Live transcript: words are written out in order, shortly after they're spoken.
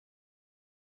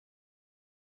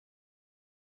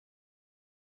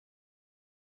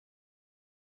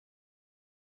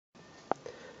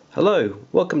Hello,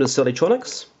 welcome to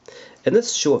Cellutronics. In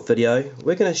this short video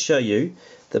we're going to show you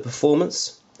the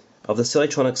performance of the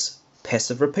Cellutronics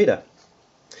Passive Repeater.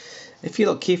 If you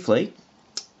look carefully,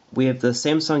 we have the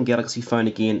Samsung Galaxy phone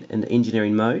again in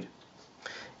engineering mode,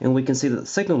 and we can see that the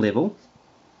signal level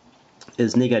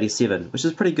is -87, which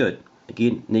is pretty good.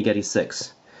 Again,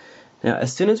 -86. Now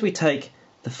as soon as we take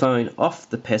the phone off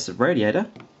the passive radiator,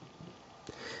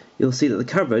 you'll see that the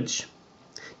coverage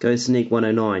goes to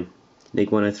 -109.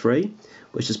 -103,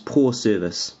 which is poor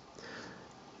service.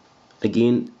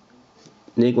 Again,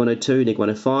 -102,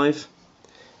 -105,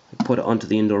 put it onto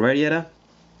the indoor radiator,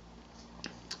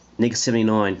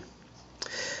 -79.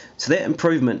 So that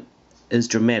improvement is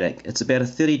dramatic. It's about a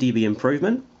 30 dB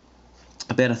improvement,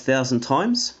 about 1,000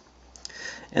 times,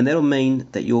 and that'll mean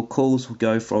that your calls will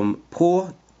go from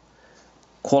poor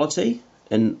quality,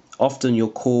 and often your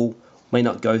call may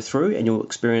not go through, and you'll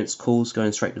experience calls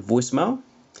going straight to voicemail,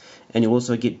 and you'll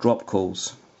also get drop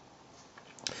calls.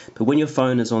 But when your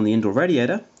phone is on the indoor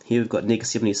radiator, here we've got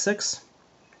 -76,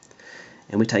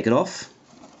 and we take it off,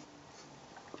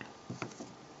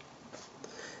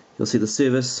 you'll see the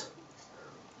service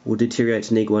will deteriorate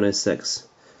to -106.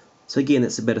 So again,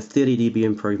 that's about a 30 dB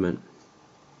improvement.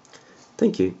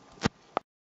 Thank you.